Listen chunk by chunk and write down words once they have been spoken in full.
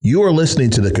You are listening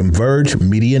to the Converge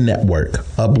Media Network,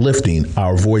 uplifting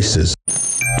our voices.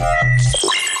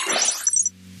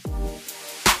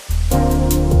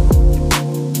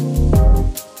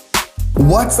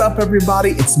 What's up,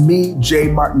 everybody? It's me,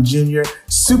 Jay Martin Jr.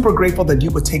 Super grateful that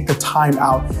you would take the time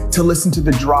out to listen to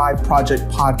the Drive Project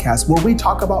podcast, where we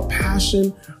talk about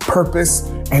passion, purpose,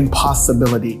 and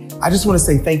possibility. I just want to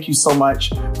say thank you so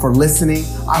much for listening.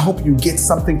 I hope you get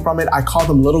something from it. I call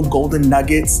them little golden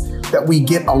nuggets that we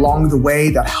get along the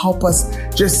way that help us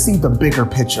just see the bigger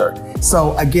picture.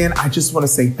 So again, I just want to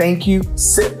say thank you.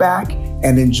 Sit back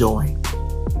and enjoy.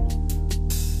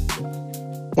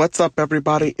 What's up,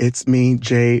 everybody? It's me,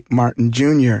 Jay Martin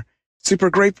Jr. Super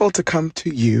grateful to come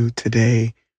to you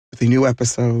today with a new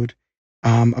episode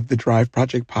of the Drive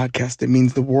Project podcast. It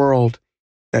means the world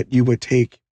that you would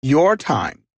take your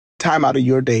time out of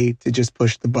your day to just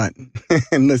push the button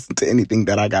and listen to anything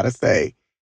that I got to say.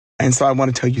 And so I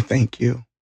want to tell you thank you.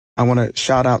 I want to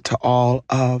shout out to all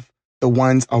of the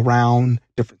ones around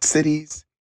different cities,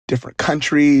 different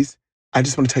countries. I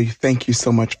just want to tell you thank you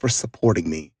so much for supporting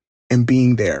me and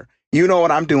being there. You know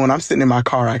what I'm doing? I'm sitting in my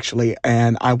car, actually,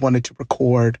 and I wanted to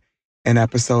record an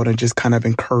episode and just kind of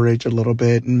encourage a little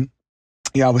bit. And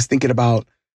I was thinking about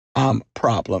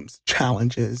problems,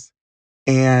 challenges,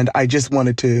 and I just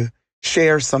wanted to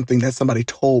share something that somebody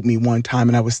told me one time,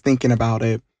 and I was thinking about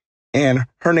it. And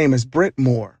her name is Britt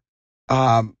Moore.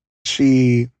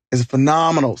 She is a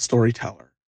phenomenal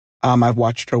storyteller. I've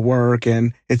watched her work,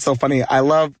 and it's so funny. I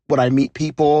love when I meet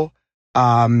people.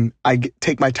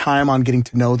 Take my time on getting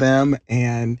to know them,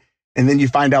 and then you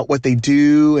find out what they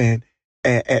do, and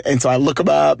so I look them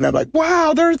up, and I'm like,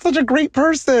 wow, they're such a great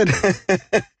person,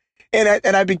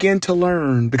 and I begin to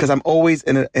learn because I'm always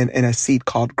in a seat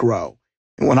called grow.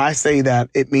 And when I say that,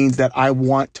 it means that I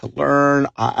want to learn.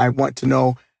 I want to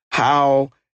know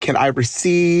how can I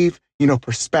receive,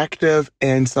 perspective.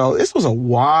 And so this was a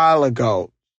while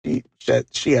ago.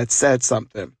 She had said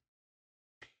something.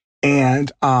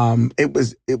 And it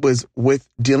was with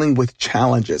dealing with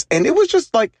challenges. And it was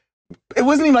just like, it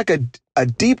wasn't even like a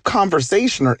deep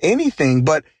conversation or anything,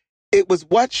 but it was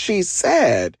what she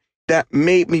said that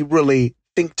made me really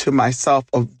think to myself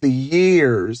of the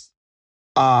years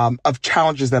of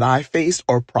challenges that I faced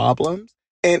or problems.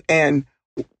 And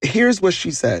here's what she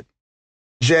said: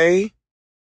 Jay,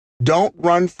 don't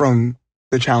run from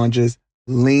the challenges,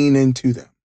 lean into them.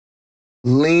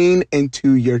 Lean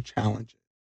into your challenges.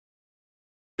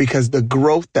 Because the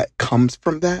growth that comes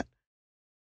from that,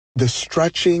 the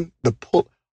stretching, the pull,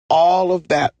 all of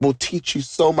that will teach you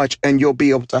so much, and you'll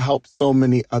be able to help so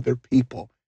many other people.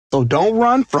 So don't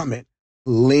run from it.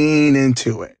 Lean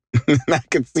into it. I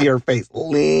could see her face.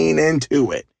 Lean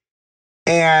into it.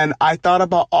 And I thought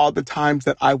about all the times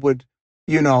that I would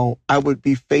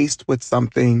be faced with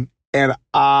something and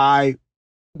I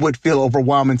would feel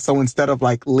overwhelmed. And so instead of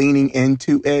like leaning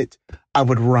into it, I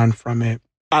would run from it.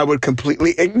 I would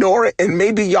completely ignore it. And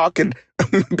maybe y'all can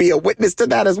be a witness to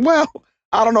that as well.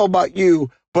 I don't know about you,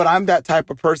 but I'm that type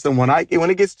of person. When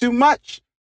it gets too much,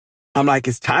 I'm like,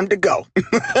 it's time to go.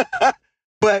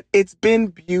 But it's been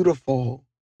beautiful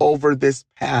over this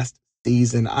past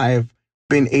season. I've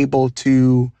been able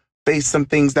to face some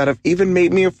things that have even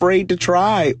made me afraid to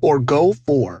try or go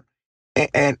for.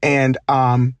 And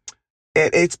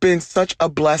it's been such a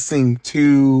blessing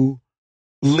to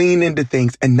lean into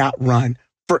things and not run.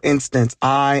 For instance,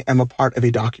 I am a part of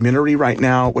a documentary right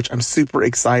now, which I'm super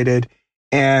excited.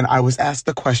 And I was asked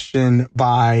the question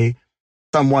by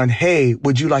someone, hey,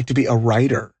 would you like to be a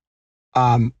writer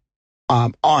on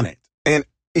it? And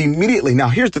immediately, now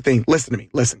here's the thing. Listen to me.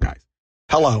 Listen, guys.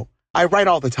 Hello. I write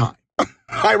all the time.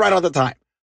 I write all the time.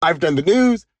 I've done the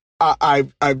news.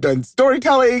 I've done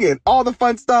storytelling and all the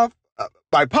fun stuff.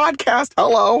 My podcast.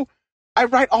 Hello. I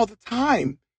write all the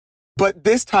time. But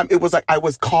this time it was like I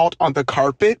was called on the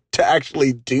carpet to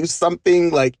actually do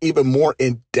something like even more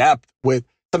in depth with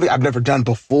something I've never done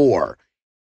before.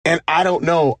 And I don't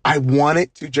know. I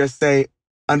wanted to just say,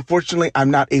 unfortunately,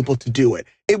 I'm not able to do it.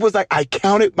 It was like I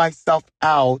counted myself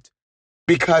out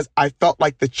because I felt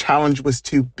like the challenge was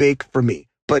too big for me.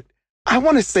 But I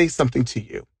want to say something to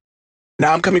you.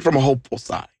 Now I'm coming from a hopeful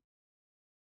side.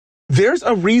 There's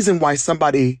a reason why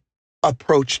somebody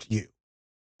approached you.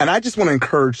 And I just want to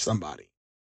encourage somebody.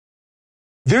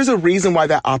 There's a reason why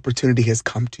that opportunity has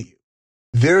come to you.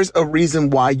 There's a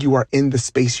reason why you are in the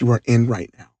space you are in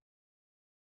right now.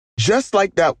 Just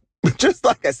like that, just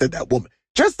like I said, that woman,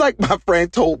 just like my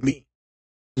friend told me,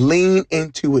 lean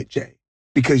into it, Jay,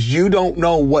 because you don't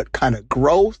know what kind of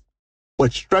growth,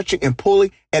 what stretching and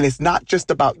pulling, and it's not just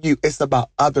about you, it's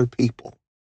about other people.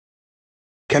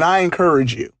 Can I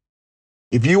encourage you?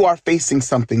 If you are facing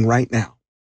something right now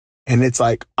and it's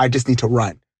like, I just need to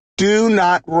run, do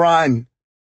not run.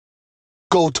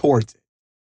 Go towards it.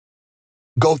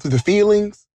 Go through the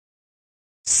feelings.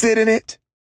 Sit in it.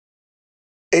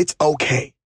 It's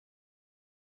okay.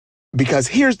 Because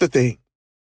here's the thing.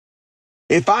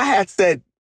 If I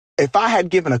had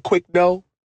given a quick no,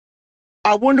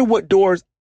 I wonder what doors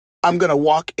I'm going to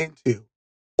walk into,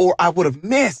 or I would have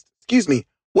missed,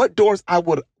 what doors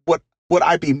would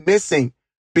I be missing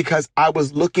because I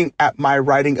was looking at my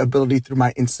writing ability through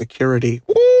my insecurity.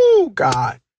 Ooh,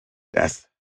 God.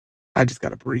 I just got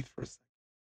to breathe for a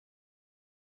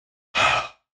second.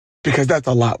 Because that's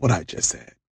a lot what I just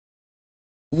said.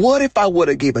 What if I would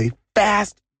have gave a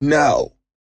fast no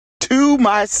to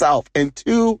myself and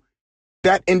to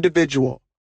that individual,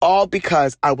 all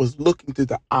because I was looking through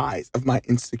the eyes of my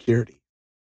insecurity?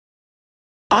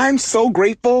 I'm so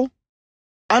grateful.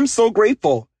 I'm so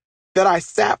grateful that I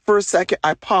sat for a second,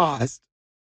 I paused,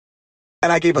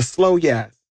 and I gave a slow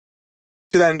yes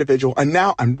to that individual. And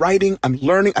now I'm writing, I'm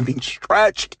learning, I'm being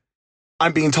stretched.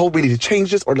 I'm being told we need to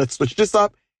change this or let's switch this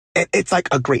up. And it's like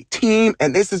a great team.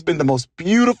 And this has been the most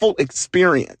beautiful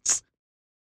experience.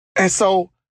 And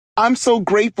so I'm so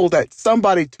grateful that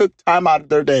somebody took time out of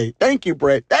their day. Thank you,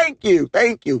 Brett. Thank you.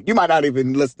 Thank you. You might not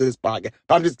even listen to this podcast,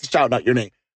 but I'm just shouting out your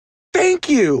name. Thank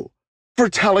you for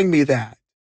telling me that,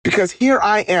 because here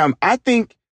I am. I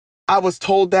think I was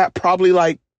told that probably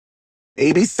like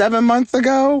maybe 7 months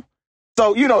ago.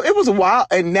 So, it was a while.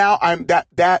 And now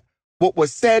what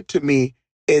was said to me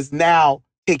is now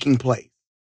taking place.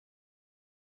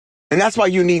 And that's why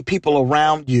you need people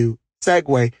around you.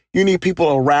 Segue. You need people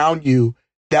around you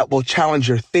that will challenge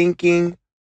your thinking,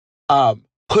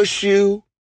 push you.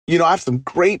 I have some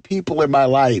great people in my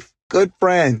life, good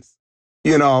friends,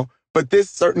 but this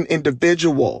certain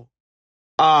individual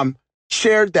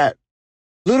shared that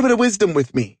little bit of wisdom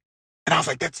with me. And I was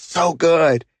like, that's so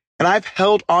good. And I've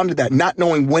held on to that, not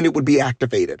knowing when it would be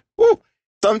activated. Woo.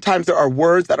 Sometimes there are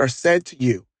words that are said to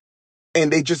you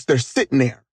and they're sitting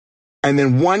there. And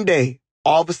then one day,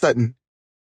 all of a sudden,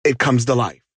 it comes to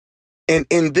life. And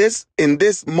in this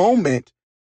moment,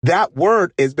 that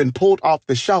word has been pulled off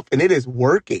the shelf and it is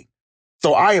working.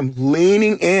 So I am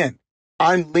leaning in.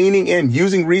 I'm leaning in,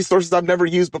 using resources I've never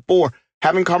used before,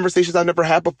 having conversations I've never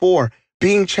had before,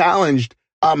 being challenged,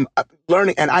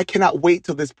 learning. And I cannot wait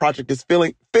till this project is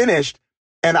finished.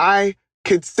 And I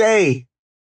could say,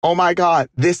 oh my God,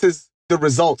 this is the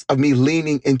results of me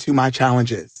leaning into my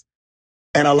challenges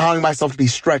and allowing myself to be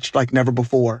stretched like never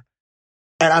before.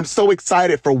 And I'm so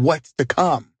excited for what's to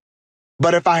come.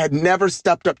 But if I had never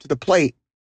stepped up to the plate,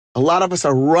 a lot of us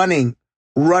are running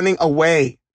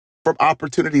away from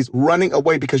opportunities, running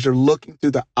away because you're looking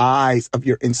through the eyes of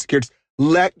your insecurities.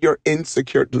 Let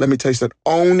me tell you something,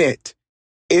 own it.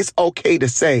 It's okay to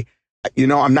say,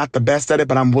 I'm not the best at it,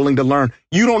 but I'm willing to learn.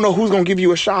 You don't know who's going to give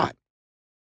you a shot.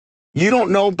 You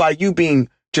don't know by you being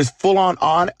just full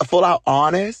out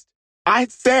honest. I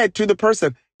said to the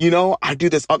person, I do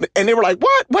this. And they were like,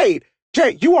 what? Wait,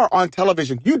 Jay, you are on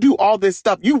television. You do all this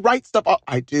stuff. You write stuff.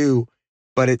 I do.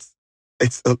 But it's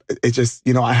just,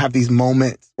 I have these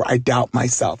moments where I doubt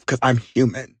myself because I'm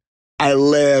human. I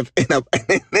live in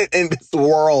this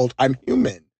world. I'm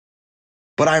human.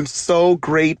 But I'm so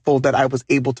grateful that I was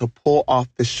able to pull off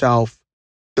the shelf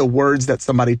the words that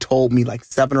somebody told me like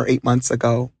 7 or 8 months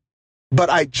ago.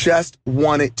 But I just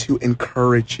wanted to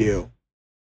encourage you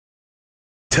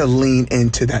to lean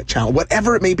into that challenge,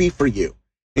 whatever it may be for you.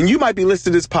 And you might be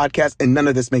listening to this podcast and none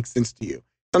of this makes sense to you.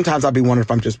 Sometimes I'll be wondering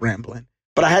if I'm just rambling,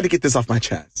 but I had to get this off my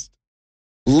chest.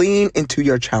 Lean into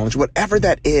your challenge, whatever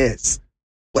that is.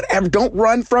 Don't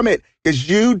run from it because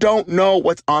you don't know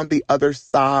what's on the other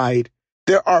side.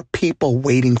 There are people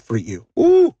waiting for you.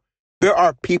 Ooh, there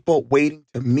are people waiting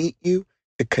to meet you,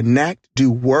 to connect, do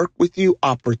work with you,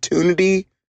 opportunity.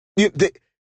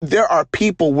 There are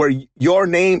people where your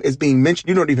name is being mentioned.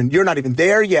 You're not even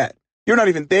there yet. You're not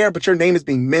even there, but your name is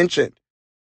being mentioned.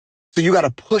 So you got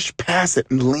to push past it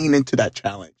and lean into that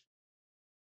challenge.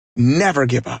 Never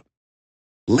give up.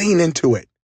 Lean into it.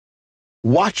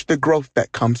 Watch the growth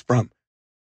that comes from.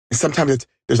 And sometimes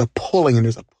there's a pulling and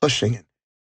there's a pushing, and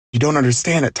you don't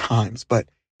understand at times, but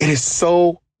it is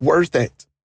so worth it.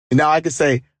 And now I can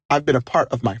say I've been a part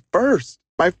of my first,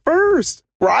 where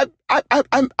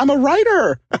I'm a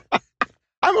writer.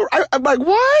 I'm like,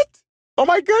 what? Oh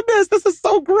my goodness, this is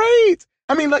so great.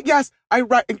 I mean, like, yes, I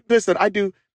write. Listen, I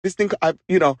do this thing,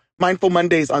 Mindful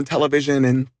Mondays on television,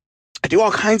 and I do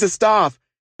all kinds of stuff.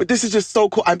 But this is just so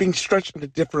cool. I'm being stretched in a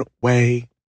different way.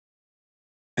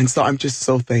 And so I'm just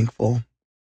so thankful.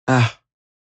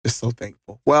 Just so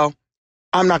thankful. Well,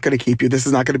 I'm not going to keep you. This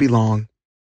is not going to be long.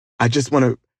 I just want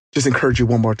to just encourage you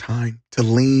one more time to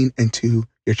lean into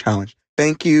your challenge.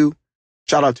 Thank you.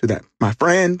 Shout out to that. My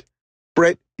friend,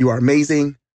 Britt, you are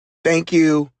amazing. Thank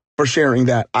you for sharing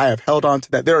that. I have held on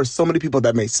to that. There are so many people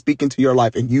that may speak into your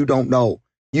life and you don't know.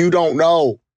 You don't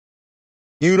know.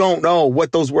 You don't know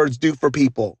what those words do for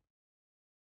people.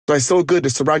 So it's so good to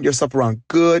surround yourself around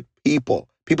good people,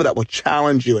 people that will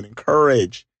challenge you and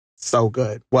encourage. So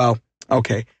good. Well,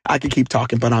 okay, I could keep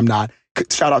talking, but I'm not.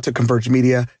 Shout out to Converge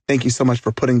Media. Thank you so much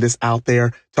for putting this out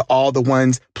there. To all the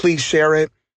ones, please share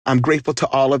it. I'm grateful to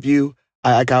all of you.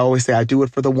 Like I always say, I do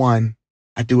it for the one.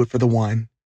 I do it for the one.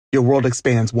 Your world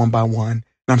expands one by one.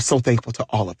 And I'm so thankful to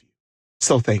all of you.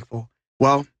 So thankful.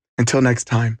 Well, until next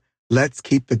time, let's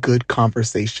keep the good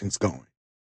conversations going.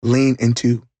 Lean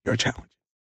into your challenge.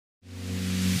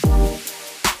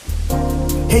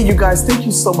 Hey, you guys, thank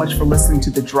you so much for listening to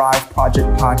the Drive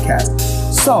Project podcast.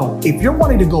 So if you're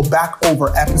wanting to go back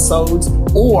over episodes,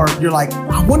 or you're like,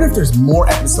 I wonder if there's more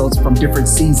episodes from different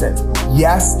seasons.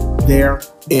 Yes, there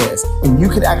is. And you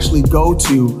can actually go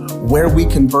to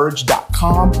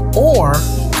whereweconverge.com or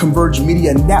Converge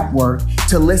Media Network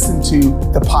to listen to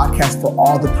the podcast for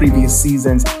all the previous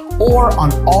seasons, or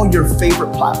on all your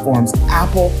favorite platforms,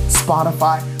 Apple,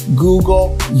 Spotify,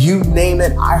 Google, you name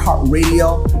it,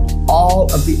 iHeartRadio.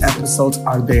 All of the episodes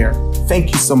are there.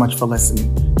 Thank you so much for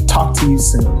listening. Talk to you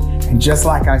soon. And just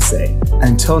like I say,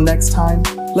 until next time,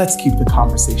 let's keep the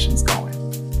conversations going.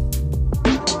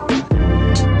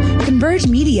 Converge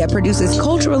Media produces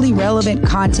culturally relevant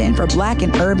content for Black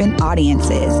and urban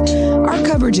audiences. Our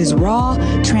coverage is raw,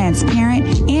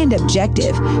 transparent, and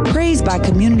objective, praised by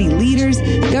community leaders,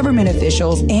 government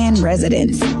officials, and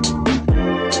residents.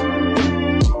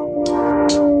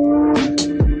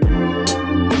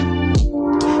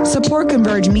 Support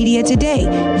Converge Media today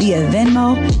via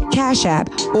Venmo, Cash App,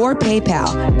 or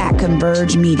PayPal at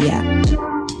Converge Media.